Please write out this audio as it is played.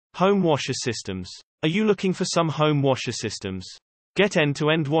Home washer systems. Are you looking for some home washer systems? Get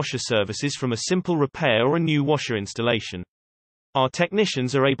end-to-end washer services from a simple repair or a new washer installation. Our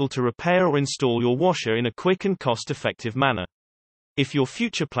technicians are able to repair or install your washer in a quick and cost-effective manner. If your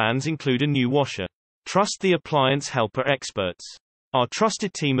future plans include a new washer, trust the Appliance Helper experts. Our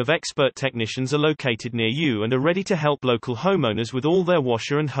trusted team of expert technicians are located near you and are ready to help local homeowners with all their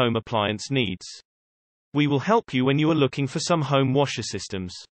washer and home appliance needs. We will help you when you are looking for some home washer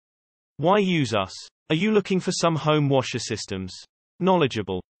systems. Why use us? Are you looking for some home washer systems?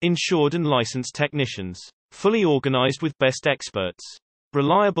 Knowledgeable, insured and licensed technicians, fully organized with best experts,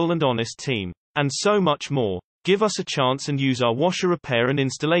 reliable and honest team, and so much more. Give us a chance and use our washer repair and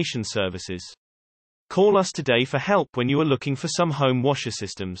installation services. Call us today for help when you are looking for some home washer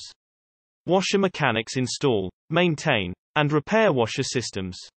systems. Washer mechanics install, maintain, and repair washer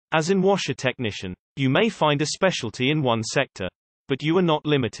systems. As in washer technician, you may find a specialty in one sector, but you are not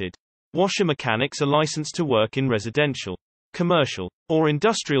limited. Washer mechanics are licensed to work in residential, commercial, or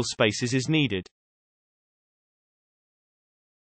industrial spaces as needed.